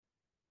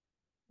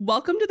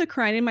Welcome to the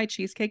Crying in My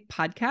Cheesecake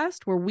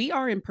podcast, where we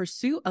are in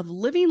pursuit of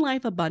living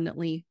life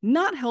abundantly,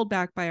 not held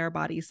back by our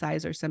body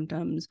size or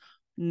symptoms,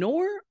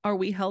 nor are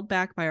we held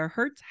back by our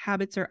hurts,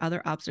 habits, or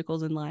other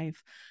obstacles in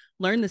life.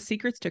 Learn the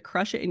secrets to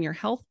crush it in your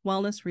health,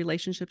 wellness,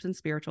 relationships, and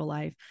spiritual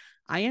life.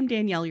 I am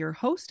Danielle, your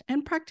host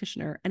and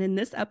practitioner, and in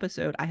this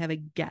episode, I have a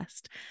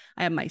guest.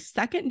 I have my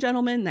second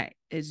gentleman that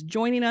is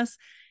joining us,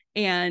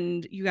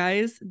 and you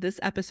guys, this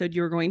episode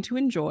you're going to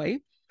enjoy.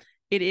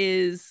 It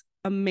is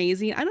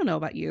amazing. I don't know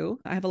about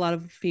you. I have a lot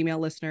of female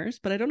listeners,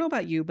 but I don't know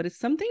about you, but it's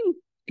something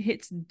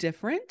hits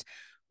different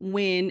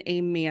when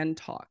a man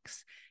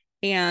talks,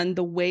 and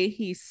the way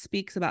he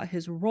speaks about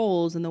his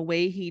roles and the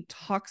way he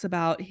talks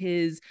about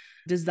his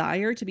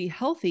desire to be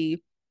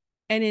healthy.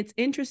 And it's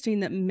interesting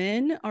that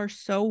men are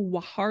so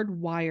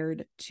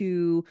hardwired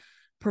to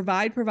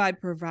provide,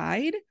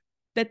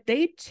 that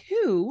they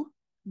too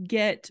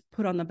get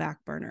put on the back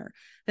burner,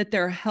 that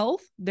their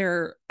health,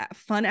 their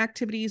fun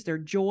activities, their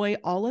joy,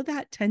 all of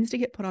that tends to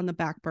get put on the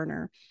back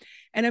burner.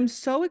 And I'm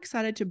so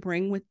excited to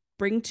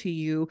bring to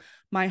you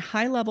my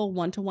high-level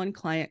one-to-one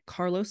client,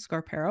 Carlos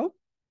Scarpero.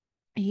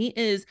 He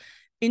is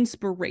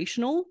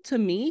inspirational to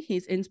me.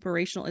 He's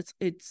inspirational.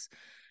 It's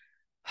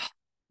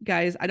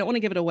guys, I don't want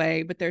to give it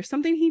away, but there's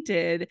something he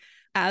did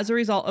as a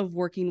result of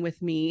working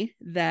with me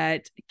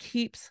that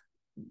keeps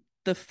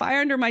the fire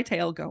under my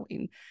tail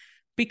going,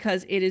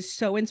 because it is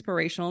so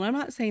inspirational. And I'm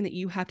not saying that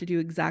you have to do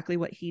exactly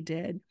what he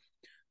did,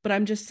 but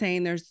I'm just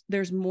saying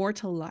there's more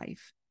to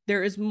life.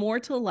 There is more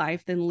to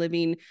life than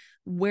living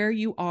where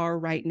you are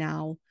right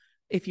now.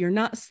 If you're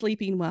not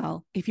sleeping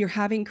well, if you're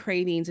having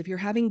cravings, if you're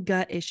having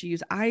gut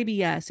issues,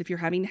 IBS, if you're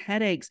having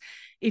headaches,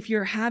 if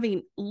you're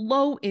having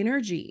low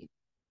energy,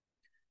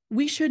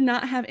 we should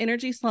not have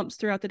energy slumps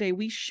throughout the day.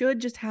 We should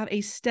just have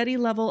a steady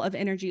level of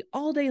energy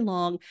all day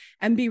long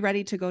and be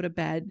ready to go to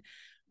bed.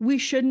 We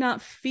should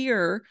not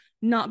fear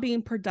not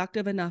being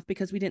productive enough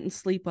because we didn't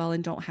sleep well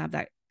and don't have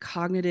that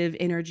cognitive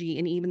energy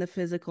and even the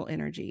physical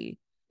energy.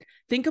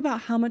 Think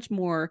about how much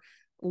more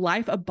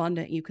life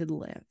abundant you could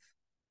live.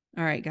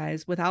 All right,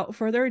 guys, without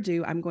further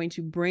ado, I'm going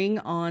to bring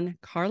on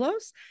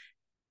Carlos,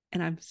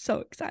 and I'm so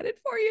excited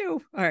for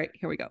you. All right,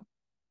 here we go.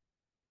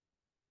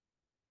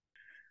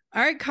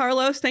 All right,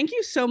 Carlos, thank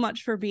you so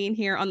much for being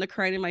here on the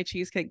Crying in My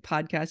Cheesecake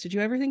podcast. Did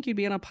you ever think you'd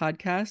be on a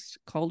podcast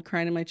called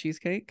Crying in My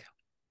Cheesecake?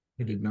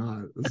 I did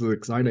not. This is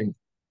exciting.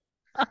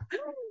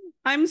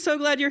 I'm so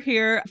glad you're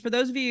here. For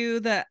those of you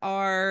that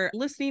are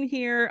listening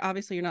here,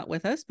 obviously you're not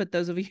with us, but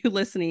those of you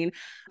listening,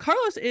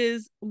 Carlos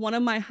is one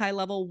of my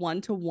high-level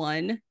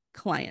one-to-one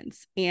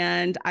clients,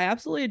 and I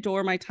absolutely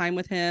adore my time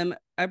with him.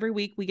 Every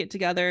week we get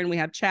together and we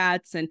have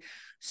chats and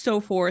so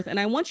forth. And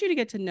I want you to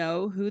get to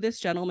know who this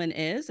gentleman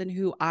is and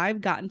who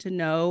I've gotten to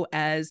know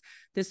as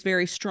this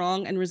very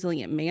strong and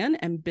resilient man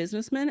and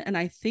businessman. And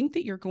I think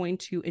that you're going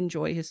to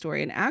enjoy his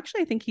story. And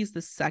actually, I think he's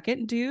the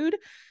second dude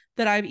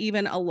that I've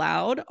even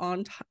allowed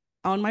on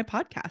my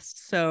podcast.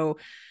 So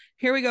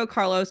here we go,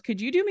 Carlos.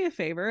 Could you do me a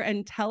favor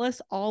and tell us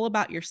all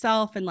about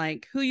yourself and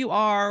like who you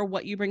are,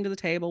 what you bring to the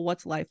table,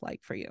 what's life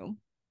like for you?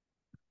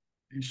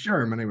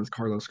 Sure. My name is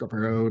Carlos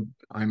Scarpero.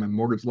 I'm a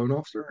mortgage loan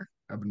officer.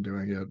 I've been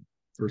doing it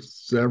for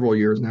several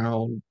years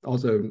now.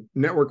 Also,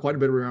 network quite a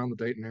bit around the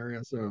Dayton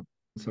area, so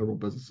several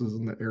businesses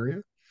in the area.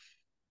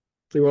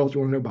 See what else you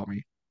want to know about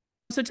me.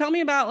 So tell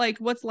me about like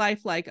what's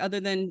life like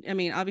other than, I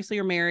mean, obviously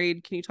you're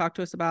married. Can you talk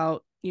to us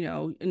about,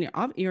 and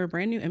you're a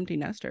brand new empty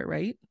nester,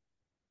 right?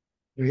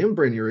 I am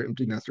brand new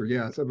empty nester.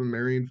 Yes, I've been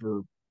married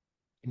for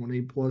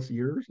 20 plus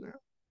years now.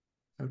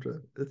 I have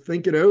to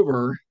think it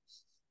over.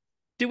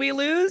 Do we I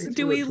lose guess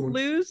do we're we at 20.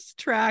 lose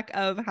track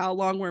of how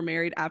long we're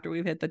married after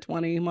we've hit the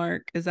 20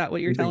 mark? Is that what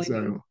you're You think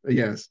telling me? so?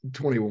 Yes,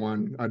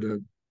 21. I had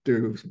to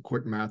do some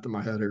quick math in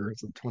my head here.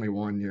 It's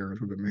 21 years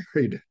we've been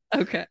married.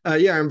 Okay.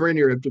 Yeah, I'm brand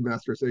new empty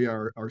master. So yeah,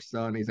 our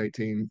son, he's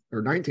 18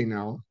 or 19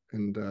 now,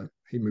 and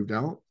he moved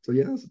out. So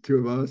yeah, it's the two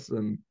of us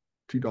and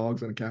two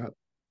dogs and a cat.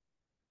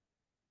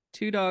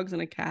 Two dogs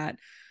and a cat.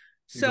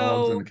 Two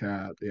dogs and So a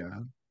cat. Yeah.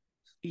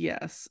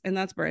 yes, and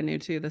that's brand new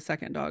too. The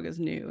second dog is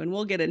new, and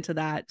we'll get into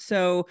that.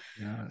 So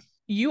Yes.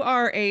 you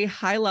are a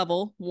high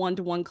level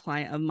one-to-one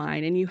client of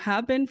mine, and you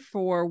have been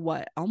for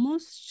what,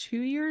 almost 2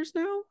 years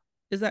now?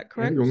 Is that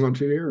Yeah, going correct? on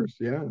 2 years.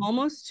 Yeah.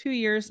 Almost 2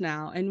 years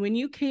now. And when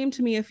you came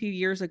to me a few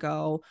years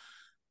ago,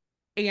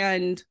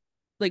 and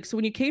like, so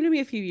when you came to me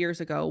a few years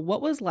ago, what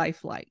was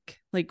life like?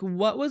 Like,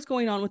 what was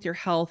going on with your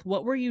health?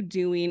 What were you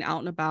doing out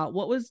and about?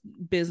 What was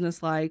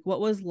business like? What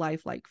was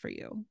life like for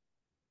you?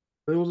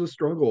 It was a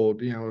struggle.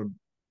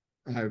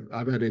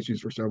 I've had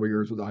issues for several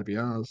years with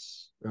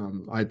IBS.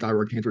 I had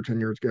thyroid cancer 10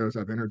 years ago, so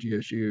I have energy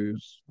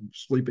issues,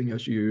 sleeping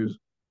issues.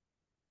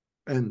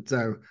 And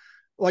so,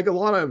 like a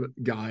lot of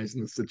guys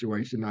in this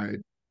situation, I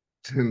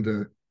tend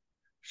to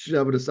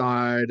shove it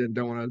aside and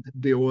don't want to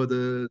deal with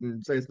it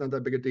and say it's not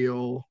that big a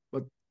deal.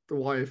 But the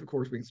wife, of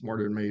course, being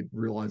smarter than me,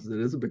 realizes it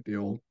is a big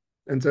deal.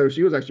 And so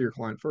she was actually your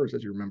client first,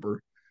 as you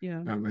remember.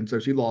 Yeah. And so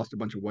she lost a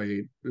bunch of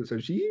weight. So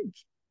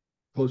she's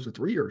close to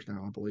 3 years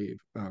now, I believe.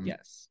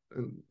 Yes.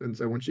 And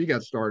so when she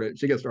got started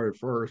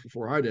first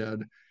before I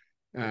did.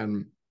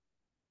 And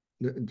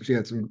she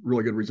had some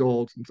really good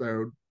results. And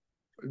so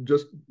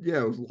just,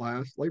 yeah, it was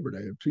last Labor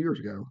Day of 2 years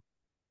ago.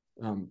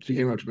 She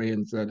came up to me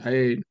and said,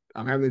 "Hey,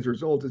 I'm having these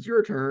results. It's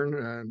your turn."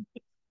 And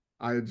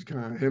I just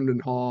kind of hemmed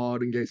and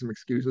hawed and gave some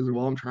excuses.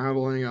 While I'm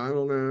traveling, I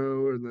don't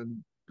know. And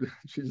then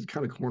she just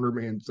kind of cornered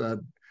me and said,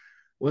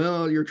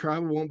 "Well, your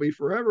travel won't be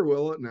forever,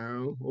 will it?"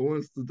 "No." "Well,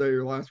 when's the day of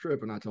your last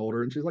trip?" And I told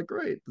her, and she's like,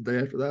 "Great. The day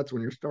after that's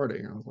when you're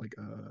starting." I was like,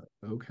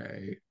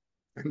 okay.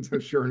 And so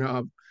sure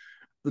enough,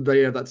 the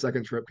day of that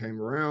second trip came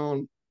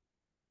around.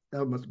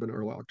 That must have been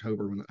early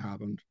October when that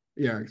happened.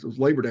 Yeah, 'cause it was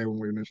Labor Day when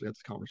we initially had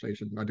this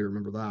conversation. I do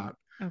remember that.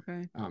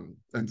 Okay.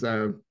 And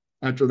so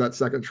after that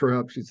second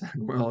trip, she said,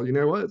 "Well, you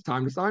know what? It's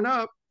time to sign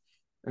up."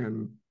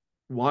 And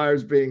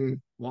wives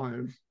being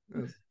wives,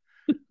 as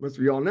most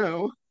of y'all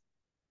know,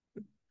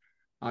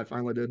 I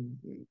finally did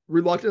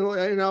reluctantly,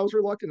 and I was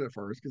reluctant at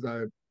first because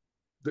I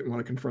didn't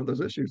want to confront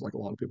those issues like a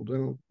lot of people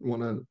don't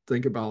want to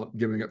think about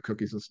giving up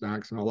cookies and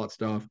snacks and all that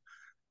stuff.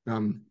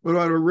 But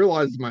I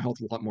realized my health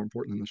is a lot more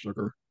important than the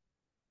sugar.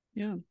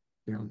 Yeah.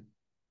 Yeah.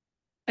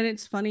 And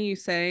it's funny you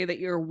say that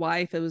your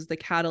wife, it was the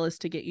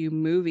catalyst to get you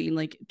moving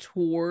like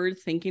toward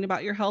thinking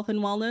about your health and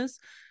wellness.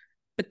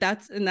 But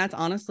that's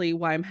honestly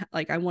why I'm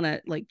like, I want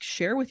to like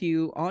share with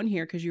you on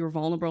here because you were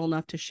vulnerable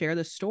enough to share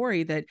the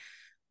story that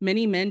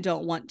many men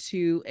don't want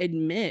to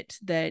admit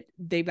that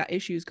they've got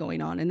issues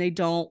going on, and they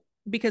don't,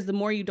 because the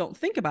more you don't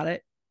think about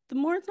it, the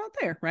more it's not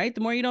there, right?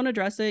 The more you don't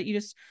address it, you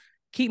just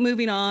keep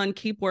moving on,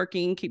 keep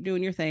working, keep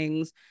doing your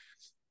things.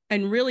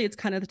 And really it's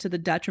kind of to the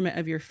detriment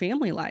of your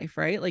family life,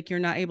 right? Like you're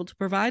not able to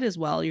provide as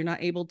well, you're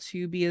not able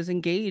to be as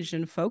engaged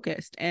and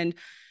focused. And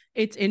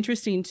it's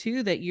interesting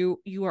too that you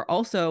are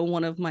also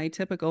one of my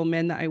typical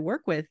men that I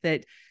work with,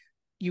 that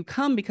you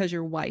come because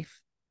your wife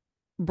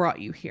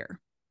brought you here.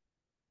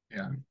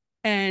 Yeah.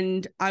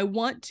 And I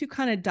want to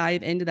kind of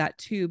dive into that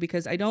too,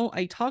 because I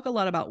talk a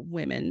lot about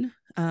women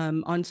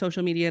on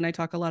social media, and I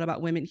talk a lot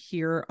about women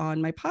here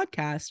on my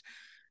podcast.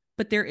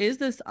 But there is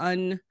this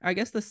I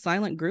guess the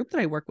silent group that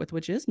I work with,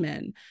 which is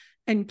men.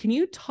 And can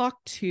you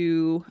talk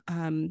to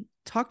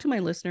my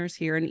listeners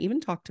here, and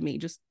even talk to me,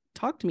 just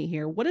talk to me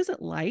here. What is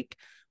it like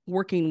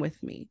working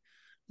with me?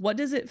 What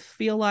does it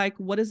feel like?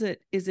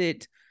 Is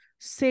it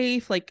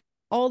safe? Like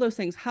all those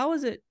things. How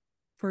is it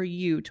for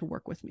you to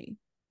work with me?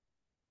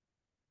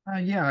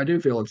 Yeah, I do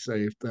feel it's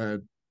safe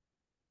that,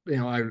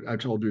 I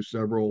told you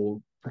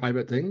several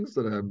private things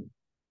that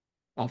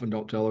I often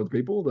don't tell other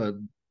people,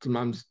 that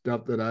sometimes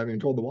stuff that I haven't even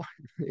told the wife,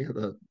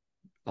 that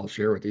I'll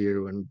share with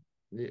you. And,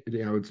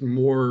 it's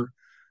more,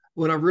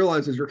 what I've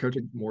realized is your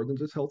coaching more than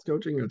just health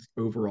coaching, it's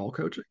overall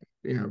coaching.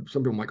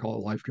 Some people might call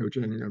it life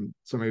coaching, and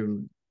some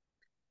even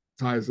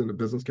ties into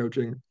business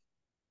coaching.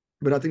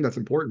 But I think that's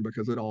important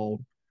because it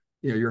all,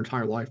 your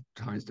entire life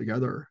ties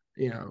together.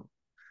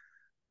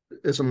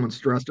 If someone's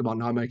stressed about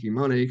not making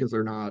money because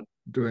they're not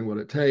doing what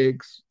it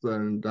takes,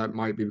 then that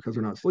might be because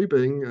they're not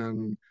sleeping.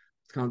 And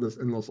it's kind of this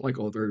endless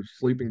cycle. If they're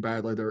sleeping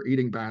badly, they're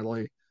eating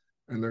badly,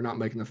 and they're not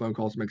making the phone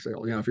calls to make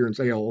sales. If you're in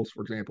sales,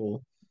 for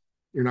example,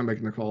 you're not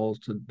making the calls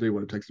to do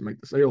what it takes to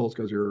make the sales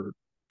because you're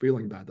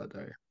feeling bad that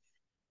day.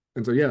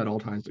 And so, yeah, it all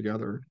ties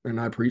together. And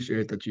I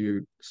appreciate that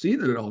you see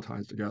that it all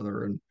ties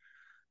together. And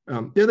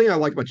the other thing I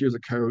like about you as a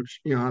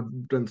coach,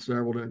 I've done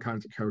several different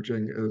kinds of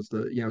coaching, is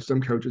that,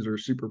 some coaches are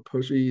super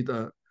pushy,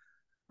 that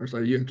or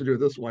say you have to do it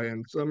this way,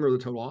 and some are the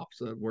total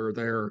opposite, where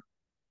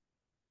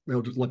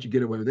they'll just let you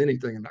get away with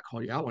anything and not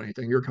call you out on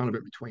anything. You're kind of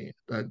in between.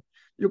 That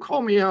you'll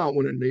call me out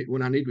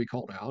when I need to be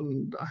called out,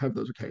 and I have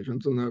those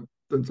occasions. And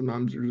then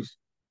sometimes you're just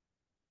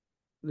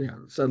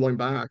settling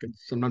back, and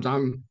sometimes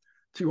I'm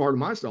too hard on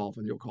myself,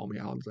 and you'll call me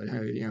out and say,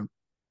 "Hey,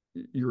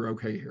 you're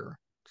okay here."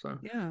 So,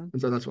 Yeah.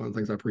 and so that's one of the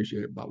things I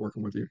appreciate about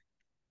working with you.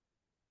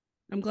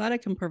 I'm glad I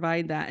can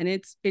provide that. And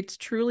it's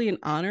truly an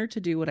honor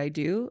to do what I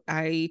do.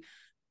 I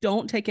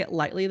don't take it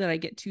lightly that I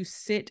get to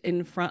sit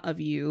in front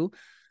of you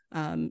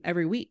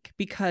every week,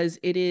 because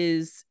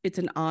it's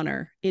an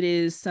honor. It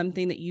is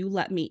something that you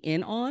let me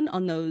in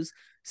on those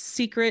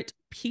secret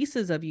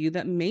pieces of you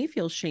that may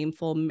feel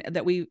shameful,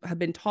 that we have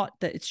been taught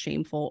that it's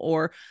shameful,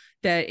 or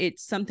that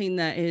it's something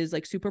that is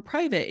like super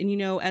private.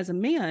 And as a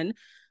man,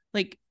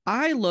 like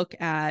I look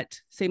at,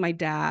 say, my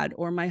dad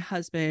or my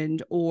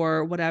husband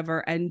or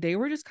whatever, and they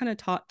were just kind of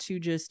taught to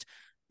just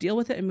deal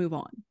with it and move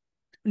on,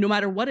 no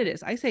matter what it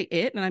is. I say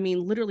it, and I mean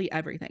literally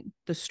everything: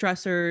 the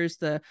stressors,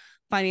 the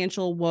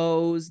financial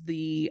woes,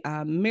 the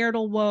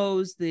marital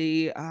woes,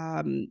 the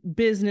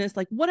business,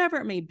 like whatever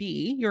it may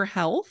be, your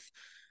health.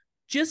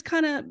 Just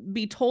kind of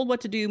be told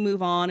what to do,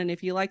 move on. And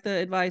if you like the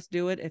advice,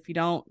 do it. If you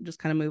don't, just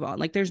kind of move on.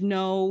 Like there's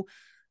no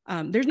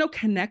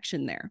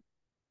connection there.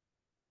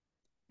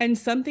 And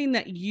something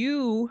that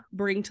you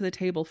bring to the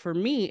table for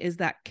me is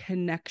that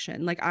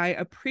connection. Like I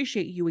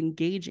appreciate you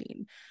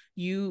engaging.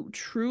 You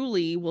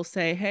truly will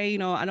say, "Hey,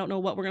 I don't know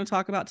what we're going to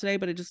talk about today,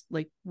 but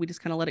we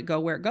just kind of let it go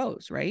where it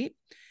goes," right?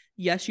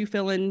 Yes, you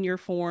fill in your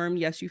form.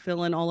 Yes, you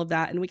fill in all of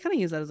that. And we kind of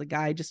use that as a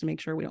guide just to make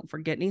sure we don't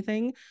forget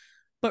anything.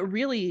 But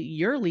really,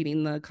 you're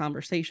leading the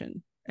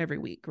conversation every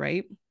week,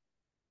 right?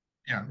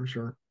 Yeah, for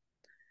sure.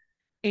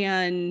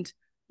 And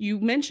You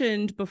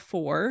mentioned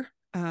before,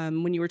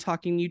 when you were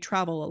talking, you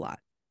travel a lot.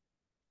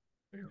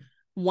 Yeah.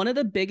 One of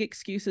the big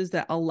excuses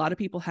that a lot of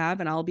people have,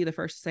 and I'll be the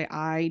first to say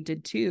I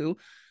did too,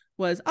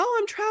 was, oh,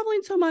 I'm traveling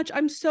so much,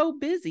 I'm so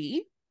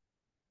busy.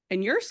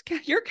 And your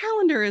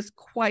calendar is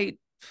quite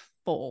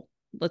full.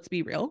 Let's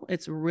be real.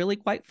 It's really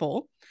quite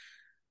full.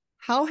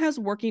 How has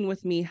working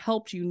with me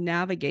helped you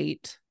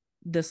navigate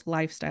this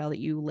lifestyle that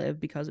you live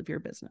because of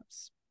your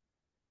business?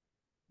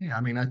 Yeah,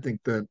 I mean, I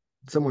think that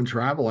someone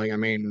traveling, I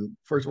mean,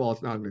 first of all,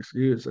 it's not an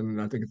excuse, and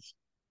I think it's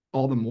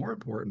all the more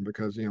important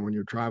because when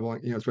you're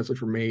traveling, especially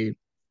for me,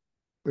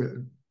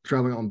 uh,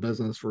 traveling on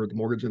business for the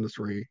mortgage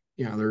industry,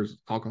 there's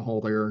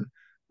alcohol there.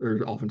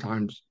 There's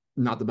oftentimes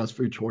not the best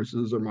food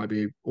choices. There might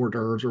be hors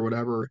d'oeuvres or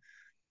whatever,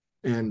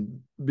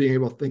 and being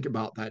able to think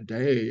about that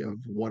day of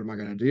what am I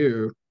going to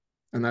do,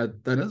 and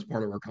that is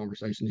part of our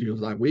conversations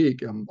usually that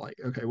week. I'm like,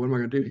 okay, what am I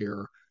going to do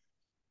here,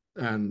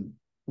 and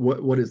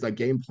what is that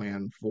game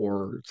plan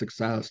for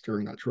success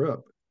during that trip?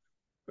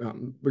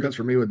 Because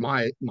for me, with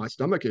my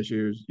stomach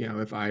issues,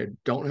 if I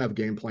don't have a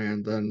game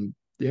plan, then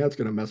yeah, it's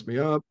going to mess me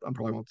up. I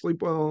probably won't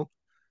sleep well,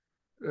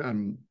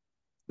 and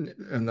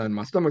and then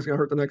my stomach's going to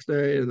hurt the next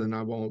day, and then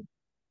I won't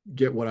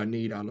get what I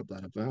need out of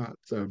that event.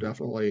 So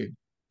definitely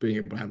being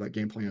able to have that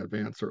game plan in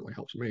advance certainly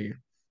helps me.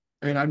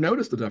 And I've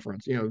noticed the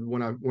difference.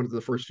 When I went to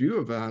the first few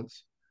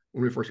events,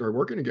 when we first started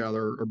working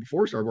together, or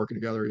before we started working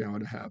together,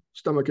 I'd have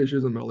stomach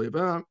issues in the middle of the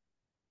event,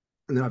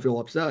 and then I feel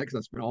upset because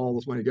I spent all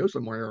this money to go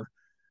somewhere,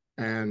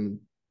 and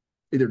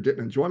either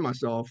didn't enjoy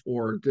myself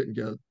or didn't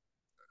get.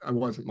 I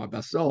wasn't my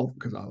best self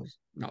because I was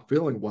not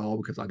feeling well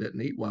because I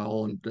didn't eat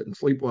well and didn't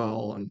sleep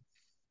well and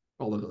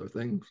all those other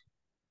things.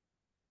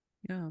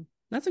 Yeah,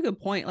 that's a good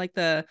point. Like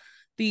the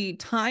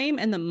time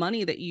and the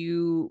money that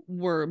you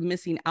were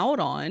missing out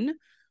on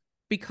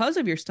because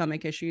of your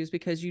stomach issues,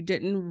 because you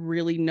didn't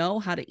really know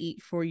how to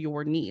eat for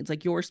your needs,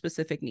 like your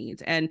specific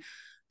needs. And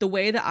the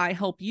way that I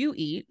help you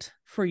eat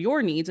for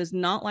your needs is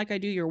not like I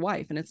do your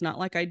wife, and it's not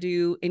like I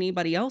do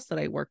anybody else that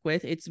I work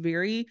with. It's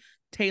very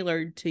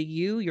tailored to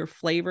you, your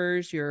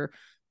flavors, your,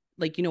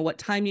 like, what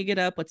time you get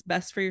up, what's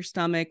best for your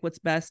stomach, what's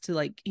best to,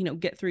 like,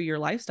 get through your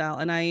lifestyle.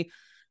 And I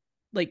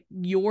like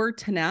your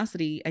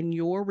tenacity and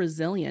your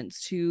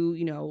resilience to,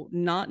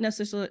 not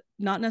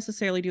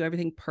necessarily do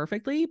everything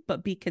perfectly,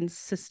 but be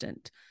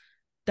consistent.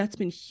 That's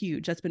been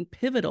huge. That's been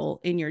pivotal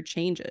in your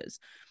changes.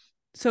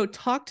 So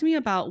talk to me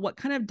about what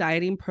kind of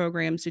dieting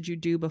programs did you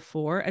do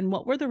before, and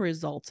what were the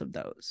results of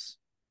those?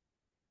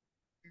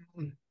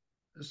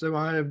 So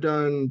I have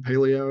done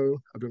paleo,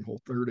 I've done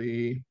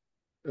Whole30,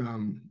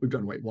 we've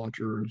done Weight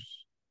Watchers.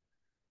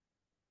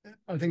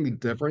 I think the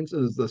difference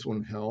is this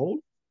one held.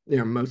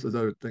 Most of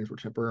those things were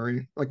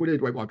temporary. Like we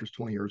did Weight Watchers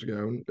 20 years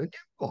ago and it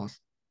lost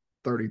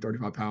 30,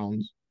 35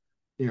 pounds,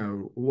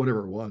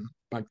 whatever it was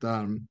back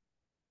then.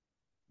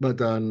 But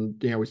then,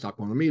 we stopped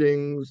going to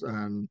meetings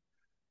and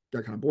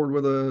got kind of bored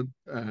with it.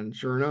 And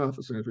sure enough,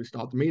 as soon as we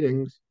stopped the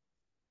meetings,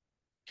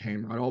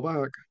 came right all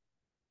back.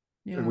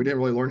 And Yeah. we didn't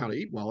really learn how to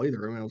eat well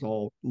either. I mean, it was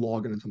all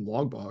logging in some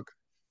logbook,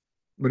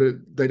 but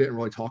they didn't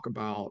really talk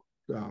about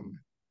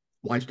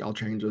lifestyle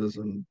changes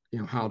and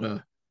how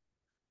to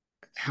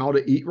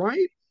eat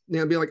right.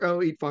 It'd be like,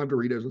 oh, eat 5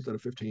 Doritos instead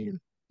of 15.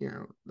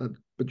 But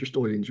you're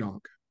still eating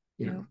junk.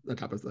 Yeah. That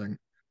type of thing.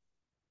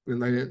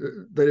 And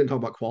they didn't talk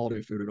about quality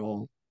of food at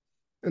all.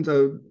 And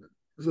so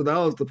that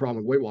was the problem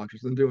with Weight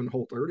Watchers. And doing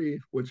Whole30,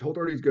 which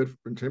Whole30 is good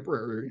for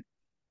temporary.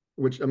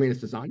 Which I mean, it's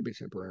designed to be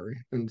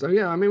temporary. And so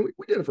yeah, I mean,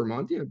 we did it for a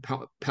month.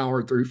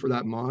 Powered through for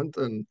that month,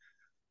 and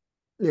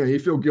you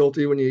feel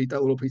guilty when you eat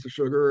that little piece of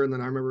sugar. And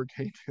then I remember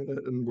Kate did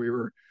it, and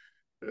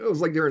it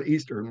was like during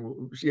Easter,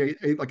 and she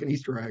ate like an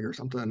Easter egg or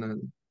something,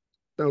 and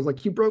I was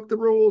like, "You broke the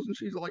rules," and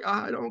she's like,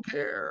 "I don't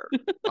care.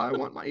 I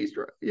want my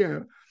Easter egg." Yeah,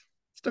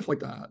 stuff like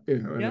that.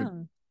 And Yeah.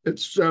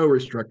 it's so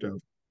restrictive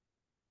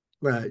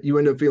that you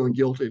end up feeling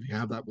guilty if you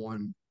have that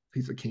one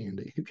piece of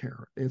candy. Who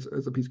cares?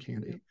 It's a piece of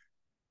candy,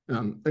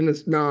 and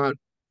it's not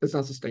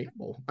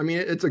sustainable. I mean,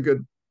 it's a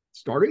good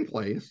starting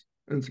place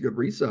and it's a good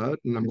reset,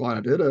 and I'm glad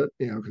I did it.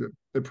 Because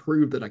it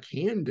proved that I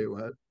can do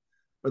it.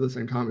 But at the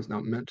same time, it's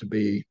not meant to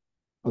be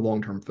a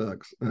long term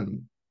fix,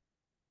 and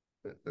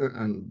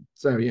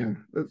so yeah,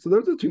 so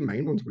those are the two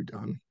main ones we've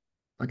done.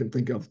 I can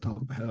think of off the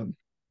top of my head.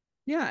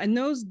 Yeah. And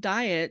those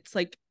diets,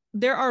 like,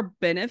 there are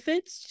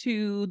benefits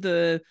to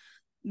the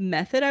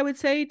method, I would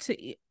say,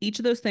 to each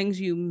of those things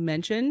you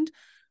mentioned.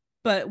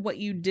 But what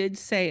you did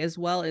say as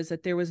well is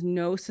that there was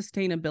no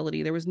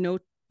sustainability. There was no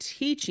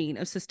teaching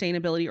of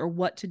sustainability or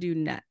what to do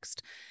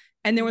next.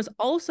 And there was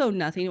also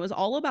nothing. It was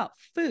all about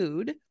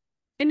food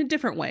in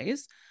different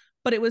ways,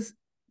 but it was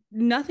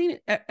nothing.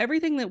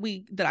 Everything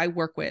that I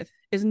work with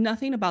is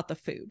nothing about the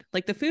food.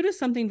 Like, the food is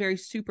something very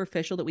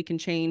superficial that we can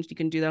change. You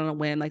can do that on a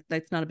whim. Like,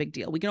 that's not a big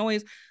deal. We can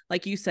always,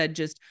 like you said,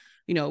 just,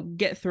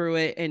 get through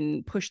it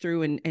and push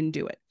through and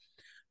do it.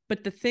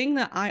 But the thing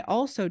that I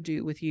also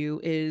do with you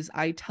is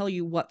I tell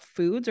you what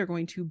foods are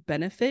going to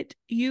benefit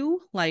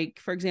you. Like,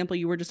 for example,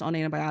 you were just on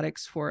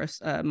antibiotics for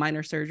a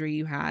minor surgery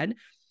you had.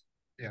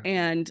 Yeah.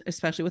 And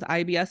especially with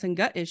IBS and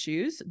gut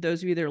issues,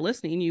 those of you that are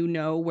listening, you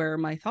know where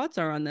my thoughts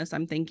are on this.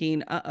 I'm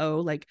thinking,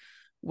 like,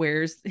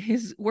 where's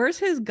his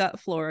gut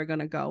flora going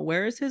to go?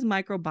 Where is his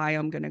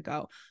microbiome going to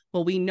go?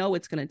 Well, we know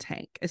it's going to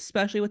tank,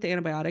 especially with the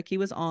antibiotic he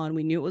was on.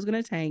 We knew it was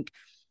going to tank.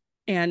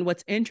 And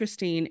what's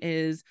interesting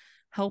is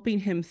helping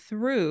him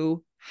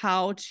through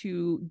how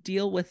to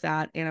deal with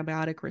that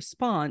antibiotic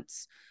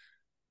response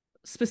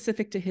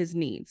specific to his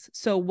needs.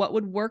 So what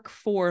would work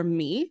for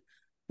me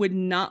would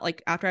not,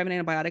 like, after I have an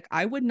antibiotic,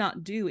 I would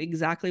not do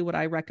exactly what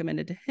I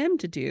recommended to him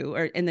to do,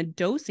 or in the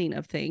dosing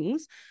of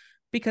things,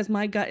 because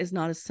my gut is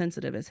not as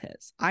sensitive as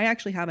his. I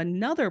actually have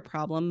another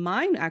problem.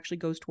 Mine actually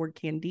goes toward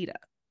candida.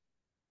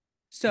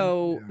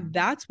 So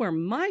that's where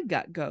my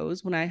gut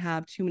goes when I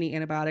have too many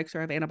antibiotics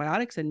or have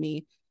antibiotics in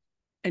me,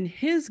 and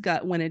his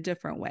gut went a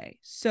different way.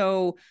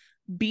 So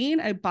being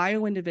a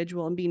bio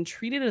individual and being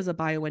treated as a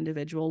bio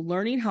individual,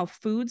 learning how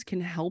foods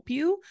can help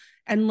you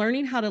and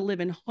learning how to live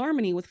in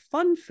harmony with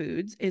fun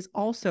foods is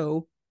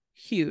also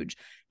huge.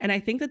 And I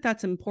think that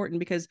that's important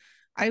because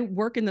I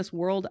work in this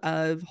world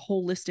of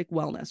holistic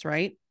wellness,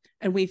 right?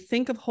 And we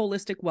think of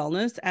holistic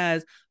wellness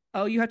as,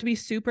 oh, you have to be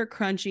super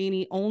crunchy and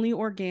eat only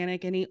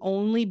organic and eat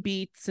only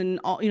beets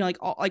and all,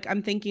 like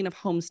I'm thinking of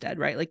Homestead,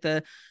 right? Like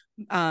the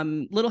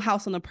Little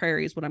House on the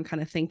Prairie is what I'm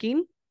kind of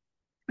thinking,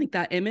 like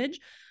that image.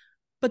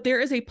 But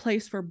there is a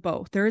place for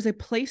both. There is a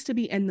place to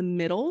be in the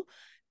middle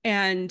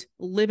and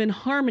live in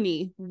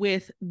harmony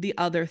with the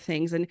other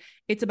things. And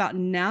it's about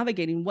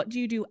navigating, what do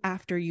you do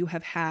after you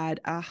have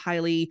had a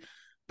highly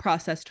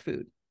processed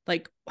food?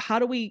 Like, how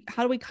do we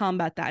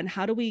combat that? And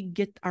how do we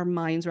get our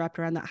minds wrapped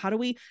around that? How do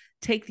we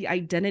take the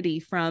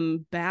identity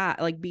from bad,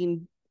 like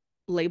being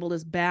labeled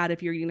as bad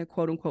if you're eating a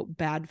quote unquote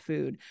bad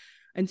food?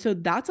 And so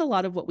that's a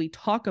lot of what we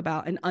talk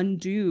about, and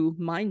undo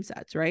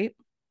mindsets, right?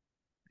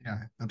 Yeah,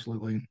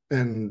 absolutely.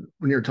 And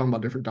when you're talking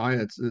about different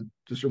diets, it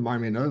just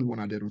reminded me of another one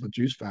I did with a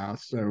juice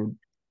fast. So,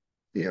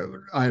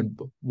 I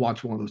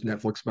watched one of those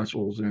Netflix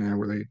specials,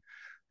 where they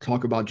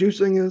talk about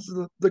juicing is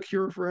the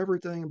cure for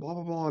everything and blah,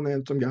 blah, blah. And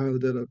then some guy that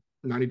did a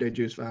 90-day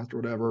juice fast or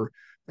whatever.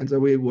 And so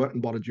we went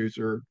and bought a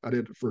juicer. I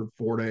did it for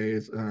 4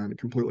 days and it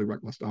completely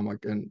wrecked my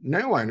stomach. And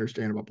now I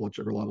understand about blood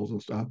sugar levels and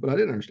stuff, but I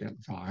didn't understand at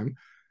the time.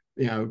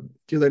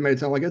 They made it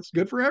sound like it's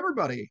good for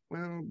everybody.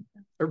 Well,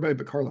 everybody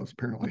but Carlos,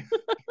 apparently.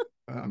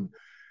 um,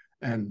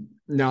 and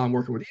now I'm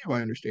working with you.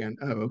 I understand.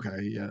 Oh, okay,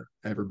 yeah,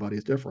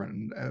 everybody's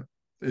different,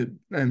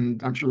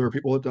 and I'm sure there are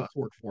people it does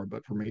work for,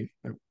 but for me,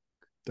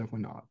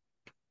 definitely not.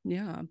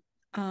 Yeah.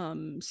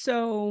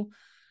 So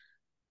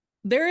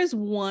there is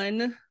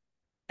one,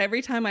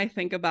 every time I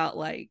think about,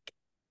 like,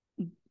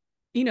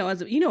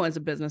 as a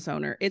business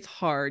owner, it's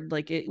hard.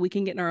 Like, we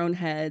can get in our own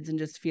heads and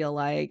just feel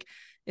like,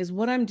 is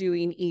what I'm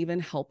doing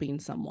even helping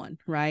someone,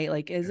 right?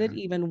 Like, is it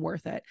even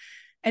worth it?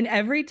 And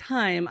every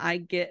time I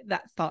get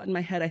that thought in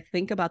my head, I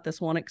think about this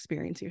one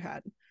experience you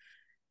had,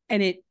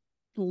 and it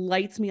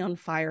lights me on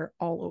fire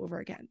all over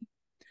again.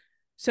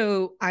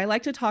 So I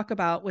like to talk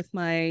about with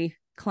my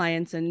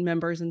clients and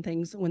members and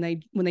things when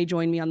they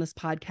join me on this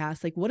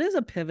podcast, like, what is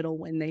a pivotal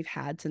win they've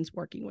had since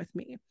working with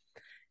me?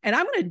 And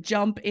I'm going to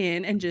jump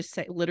in and just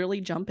say,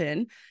 literally jump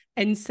in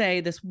and say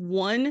this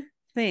one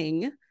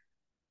thing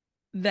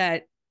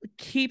that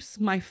keeps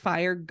my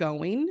fire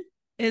going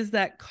is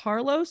that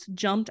Carlos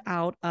jumped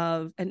out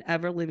of an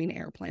ever living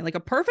airplane, like a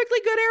perfectly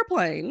good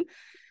airplane.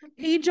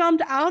 He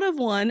jumped out of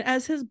one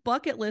as his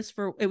bucket list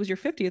for, it was your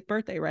 50th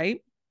birthday, right?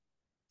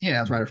 Yeah,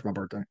 that's right after my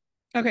birthday.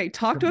 Okay,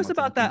 talk to us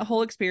about that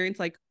whole experience.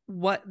 Like,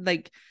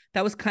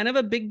 that was kind of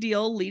a big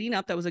deal leading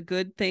up. That was a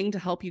good thing to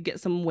help you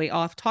get some weight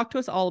off. Talk to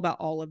us all about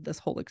all of this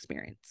whole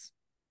experience.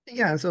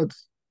 Yeah, so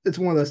it's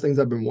one of those things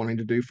I've been wanting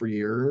to do for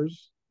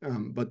years.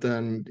 But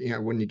then,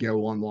 when you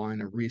go online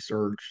and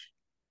research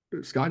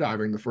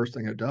skydiving, the first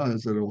thing it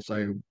does, it'll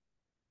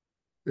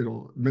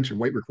mention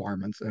weight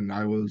requirements, and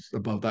I was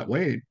above that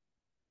weight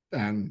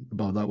and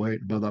above that weight,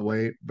 above that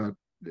weight. But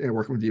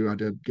working with you, I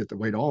did get the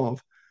weight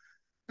off,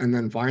 and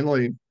then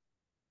finally,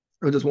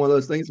 it was just one of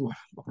those things. My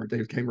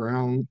birthday came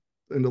around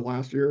into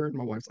last year, and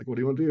my wife's like, "What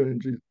do you want to do?"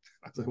 And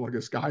I said, "I want to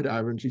go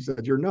skydiving." And she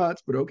said, "You're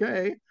nuts, but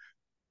okay."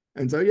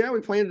 And so, yeah, we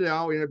planned it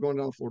out. We ended up going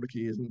down the Florida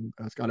Keys and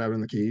skydiving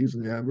in the Keys,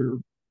 and yeah,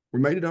 we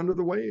made it under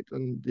the weight,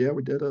 and yeah,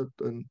 we did it,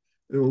 and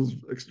it was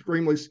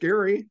extremely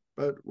scary,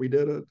 but we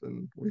did it,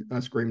 and I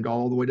screamed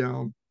all the way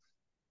down.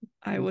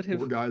 I would have.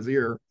 Poor guy's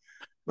ear,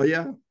 but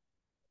yeah,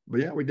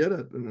 we did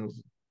it, and it was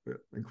an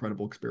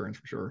incredible experience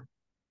for sure.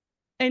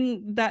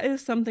 And that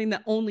is something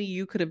that only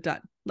you could have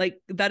done. Like,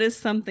 that is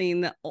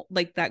something that,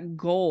 like, that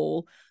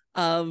goal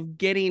of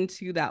getting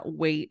to that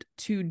weight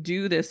to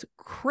do this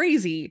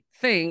crazy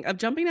thing of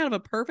jumping out of a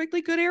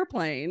perfectly good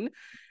airplane,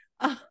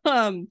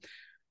 that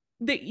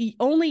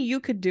only you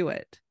could do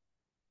it.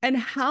 And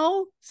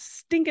how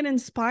stinking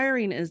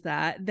inspiring is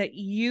that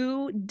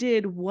you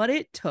did what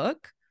it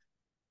took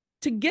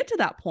to get to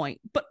that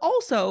point, but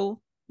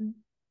also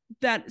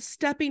that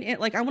stepping in,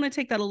 like, I want to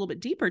take that a little bit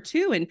deeper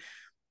too. And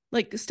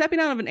like, stepping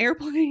out of an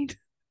airplane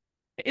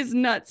is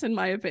nuts in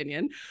my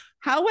opinion.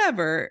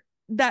 However,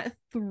 that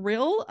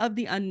thrill of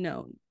the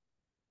unknown,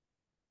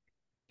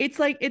 it's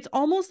like, it's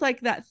almost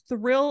like that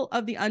thrill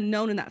of the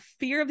unknown and that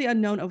fear of the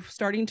unknown of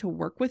starting to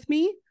work with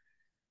me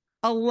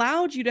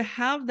allowed you to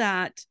have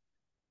that,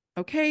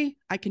 okay,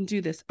 I can do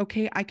this.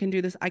 Okay, I can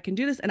do this. I can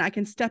do this. And I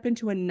can step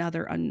into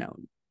another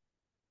unknown.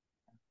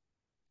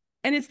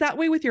 And it's that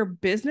way with your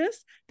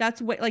business.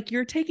 That's what, like,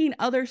 you're taking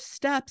other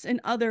steps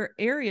in other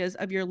areas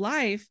of your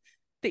life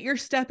that you're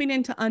stepping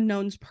into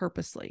unknowns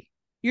purposely.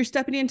 You're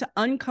stepping into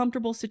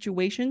uncomfortable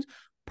situations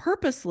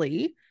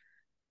purposely.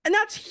 And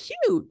that's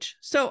huge.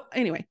 So,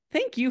 anyway,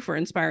 thank you for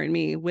inspiring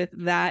me with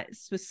that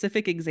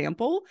specific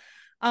example.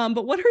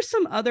 But what are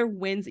some other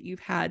wins that you've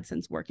had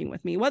since working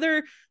with me,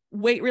 whether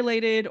weight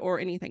related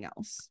or anything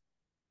else?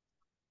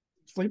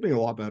 Sleeping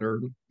a lot better.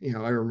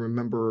 I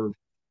remember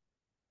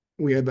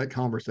we had that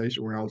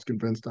conversation where I was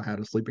convinced I had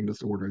a sleeping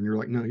disorder, and you're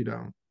like, no, you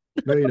don't.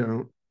 No, you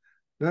don't.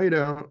 No, you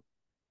don't.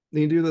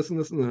 You do this and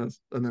this and this.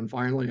 And then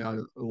finally I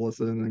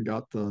listened and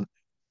got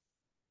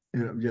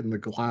getting the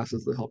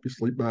glasses that help you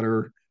sleep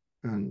better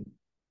and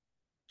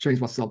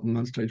change my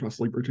supplements, change my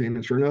sleep routine.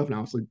 And sure enough,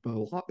 now I sleep a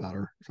lot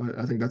better. So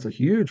I think that's a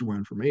huge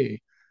win for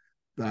me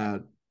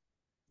that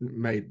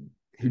made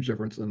a huge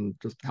difference in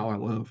just how I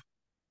live.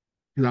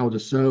 Because I was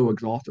just so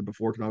exhausted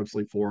before because I would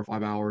sleep 4 or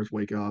 5 hours,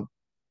 wake up,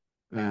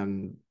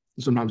 and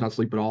sometimes not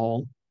sleep at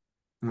all.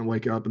 And then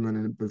wake up and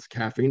then this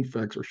caffeine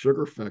fix or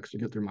sugar fix to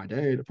get through my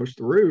day to push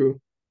through.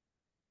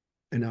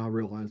 And now I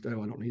realized,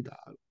 oh, I don't need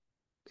that.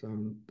 So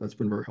that's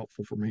been very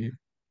helpful for me.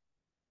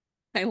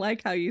 I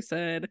like how you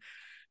said,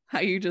 how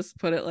you just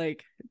put it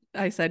like,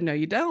 I said, no,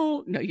 you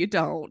don't. No, you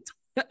don't.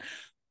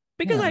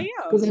 Because Yeah, I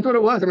because am. that's what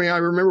it was. I mean, I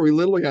remember we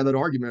literally had that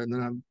argument, and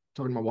then I'm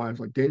talking to my wife,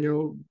 like,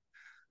 Danielle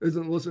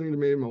isn't listening to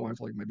me. And my wife's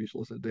like, maybe you should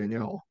listen to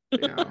Danielle.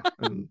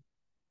 And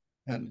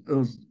it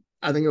was,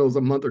 I think it was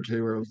a month or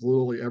two where it was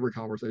literally every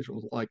conversation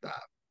was like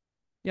that.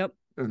 Yep.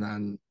 And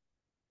then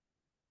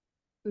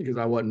because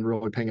I wasn't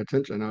really paying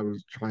attention, I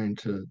was trying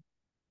to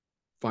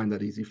find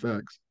that easy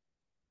fix.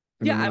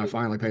 And then Yeah. when I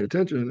finally paid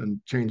attention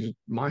and changed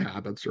my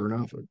habits, sure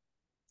enough, it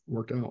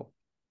worked out.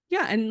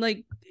 Yeah. And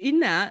like in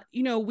that,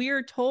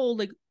 we're told,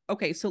 like,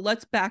 okay, so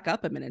let's back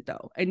up a minute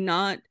though, and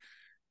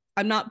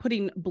I'm not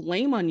putting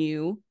blame on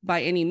you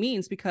by any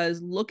means,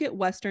 because look at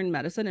Western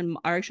medicine, and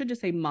I should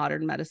just say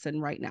modern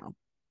medicine right now.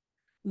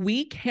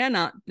 We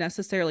cannot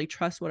necessarily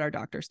trust what our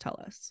doctors tell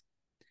us.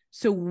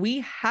 So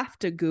we have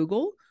to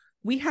Google,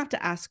 we have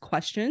to ask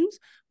questions,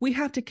 we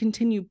have to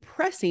continue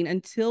pressing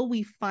until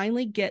we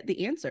finally get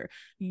the answer.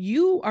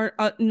 You are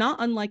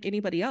not unlike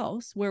anybody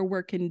else, where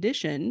we're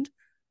conditioned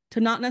to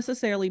not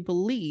necessarily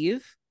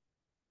believe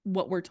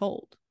what we're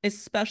told,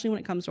 especially when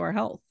it comes to our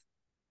health.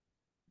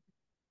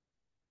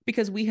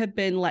 Because we have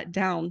been let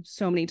down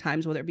so many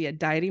times, whether it be a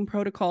dieting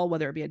protocol,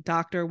 whether it be a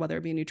doctor, whether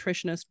it be a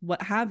nutritionist,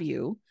 what have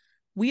you.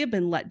 We have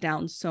been let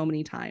down so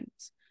many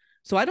times.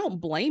 So I don't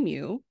blame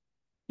you.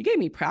 You gave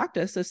me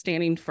practice of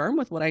standing firm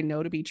with what I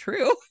know to be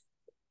true.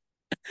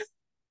 I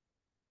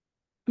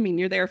mean,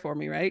 you're there for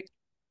me, right?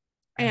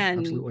 And,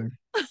 Absolutely.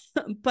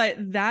 but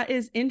that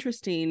is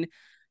interesting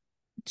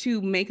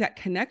to make that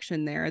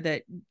connection there,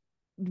 that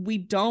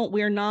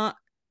we're not,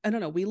 I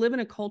don't know, we live in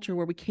a culture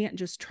where we can't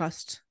just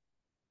trust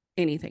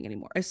anything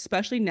anymore,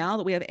 especially now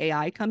that we have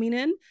AI coming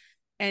in,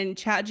 and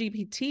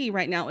ChatGPT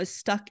right now is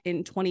stuck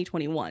in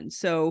 2021.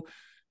 So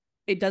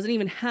it doesn't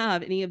even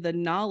have any of the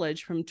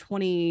knowledge from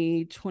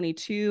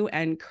 2022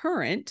 and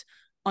current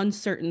on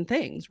certain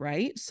things,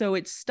 right? So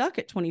it's stuck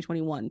at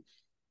 2021.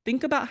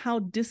 Think about how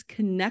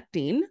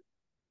disconnecting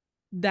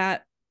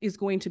that is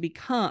going to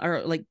become,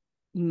 or like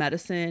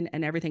medicine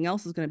and everything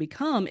else is going to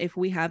become, if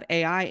we have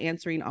AI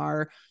answering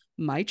our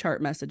MyChart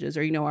messages,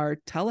 or our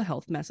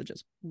telehealth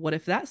messages. What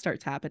if that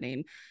starts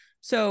happening?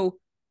 So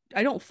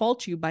I don't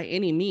fault you by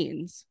any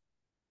means,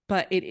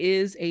 but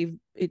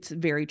it's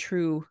very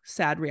true,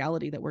 sad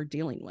reality that we're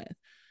dealing with.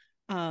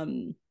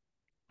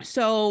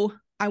 So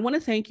I want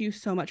to thank you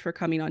so much for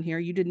coming on here.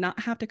 You did not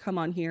have to come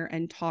on here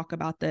and talk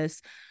about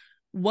this.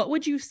 What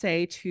would you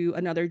say to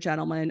another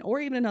gentleman or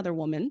even another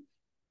woman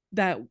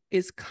that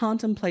is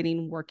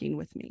contemplating working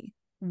with me?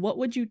 What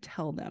would you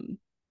tell them?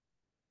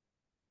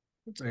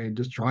 Say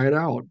just try it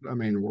out. I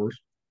mean,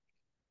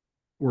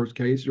 worst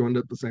case, you end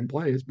up the same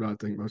place, but I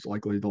think most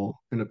likely they'll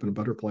end up in a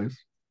better place.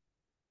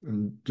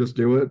 And just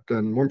do it.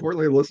 And more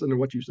importantly, listen to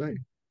what you say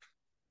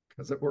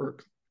because it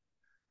works.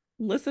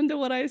 Listen to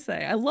what I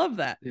say. I love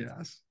that.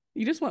 Yes.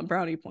 You just want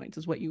brownie points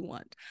is what you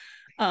want.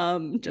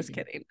 Just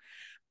Maybe. kidding.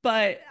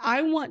 But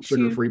I want to,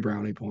 Sugar-free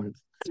brownie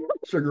points.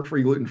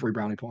 Sugar-free, gluten-free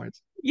brownie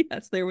points.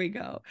 yes, there we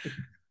go.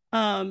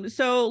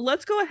 So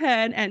let's go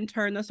ahead and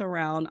turn this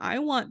around. I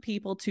want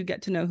people to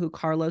get to know who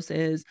Carlos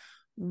is.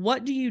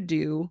 What do you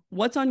do?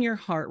 What's on your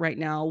heart right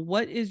now?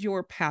 What is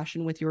your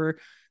passion with your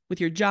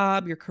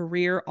job, your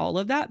career, all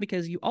of that?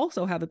 Because you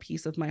also have a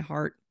piece of my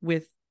heart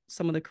with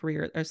some of the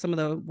career or some of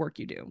the work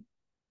you do.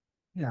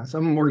 Yeah, so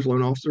I'm a mortgage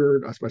loan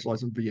officer. I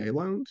specialize in VA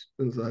loans.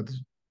 And so that's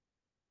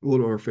a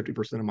little over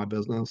 50% of my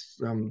business.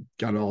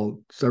 Got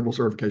several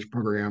certification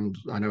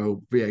programs. I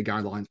know VA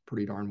guidelines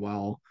pretty darn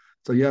well.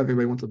 So yeah, if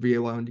anybody wants a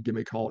VA loan, give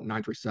me a call at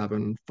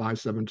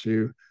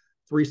 937-572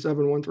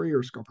 3713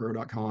 or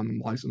scarpero.com. I'm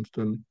licensed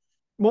in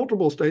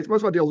multiple states.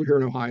 Most of my deals are here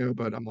in Ohio,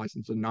 but I'm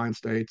licensed in 9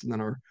 states. And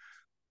then our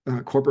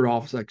corporate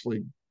office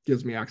actually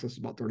gives me access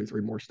to about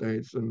 33 more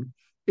states. And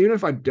even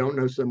if I don't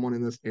know someone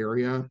in this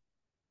area,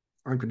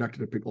 I'm connected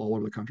to people all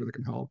over the country that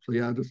can help. So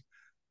yeah, just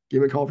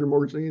give me a call if your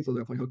mortgage needs. I'll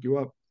definitely hook you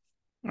up.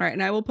 All right.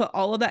 And I will put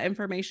all of that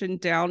information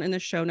down in the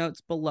show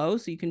notes below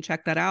so you can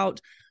check that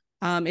out.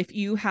 If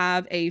you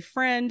have a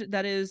friend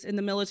that is in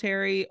the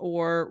military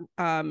or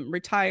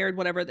retired,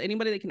 whatever,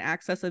 anybody that can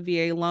access a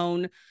VA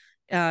loan,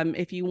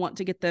 if you want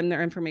to get them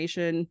their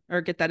information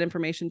or get that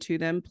information to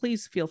them,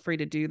 please feel free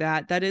to do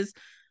that. That is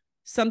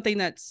something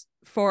that's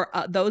for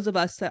those of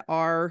us that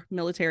are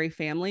military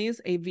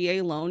families. A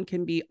VA loan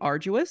can be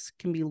arduous,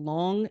 can be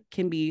long,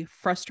 can be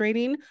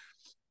frustrating.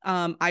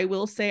 I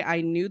will say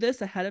I knew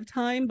this ahead of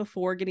time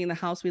before getting the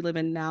house we live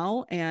in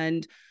now,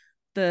 and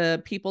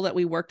the people that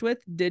we worked with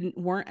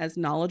weren't as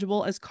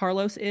knowledgeable as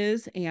Carlos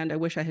is, and I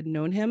wish I had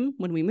known him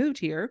when we moved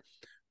here.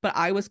 But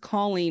I was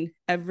calling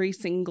every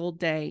single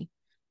day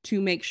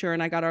to make sure,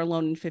 and I got our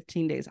loan in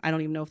 15 days. I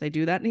don't even know if they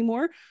do that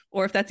anymore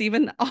or if that's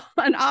even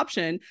an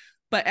option.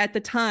 But at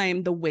the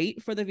time, the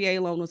wait for the VA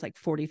loan was like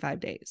 45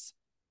 days.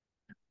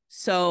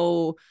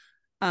 So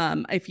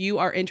if you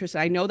are interested,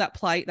 I know that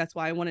plight. That's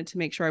why I wanted to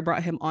make sure I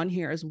brought him on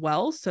here as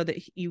well, so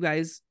that you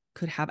guys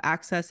could have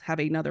access, have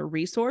another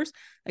resource.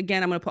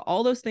 Again, I'm going to put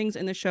all those things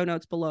in the show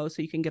notes below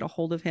so you can get a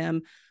hold of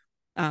him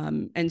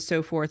and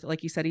so forth.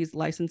 Like you said, he's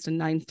licensed in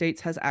 9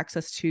 states, has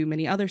access to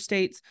many other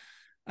states,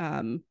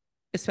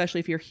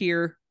 especially if you're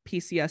here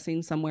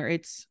PCSing somewhere.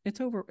 It's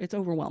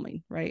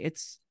overwhelming, right?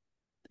 It's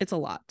a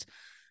lot.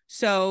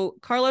 So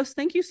Carlos,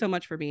 thank you so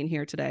much for being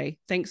here today.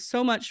 Thanks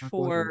so much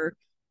for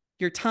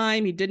your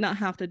time. You did not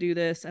have to do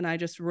this, and I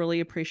just really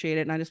appreciate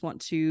it. And I just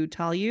want to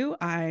tell you,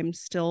 I'm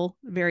still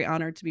very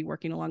honored to be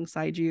working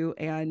alongside you,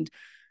 and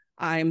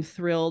I'm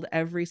thrilled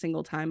every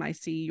single time I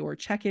see your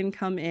check-in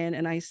come in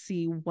and I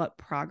see what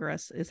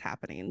progress is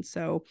happening.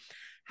 So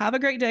have a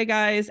great day,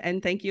 guys,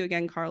 and thank you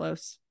again,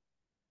 Carlos.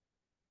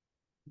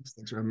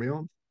 Thanks for having me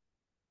on.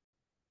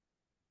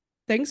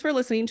 Thanks for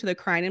listening to the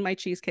Crying in My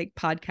Cheesecake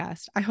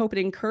podcast. I hope it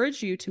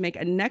encouraged you to make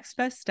a next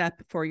best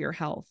step for your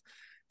health.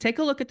 Take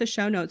a look at the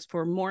show notes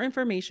for more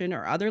information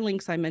or other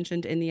links I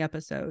mentioned in the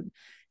episode.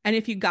 And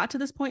if you got to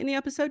this point in the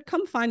episode,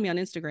 come find me on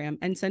Instagram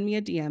and send me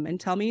a DM and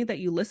tell me that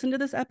you listened to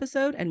this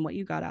episode and what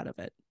you got out of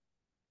it.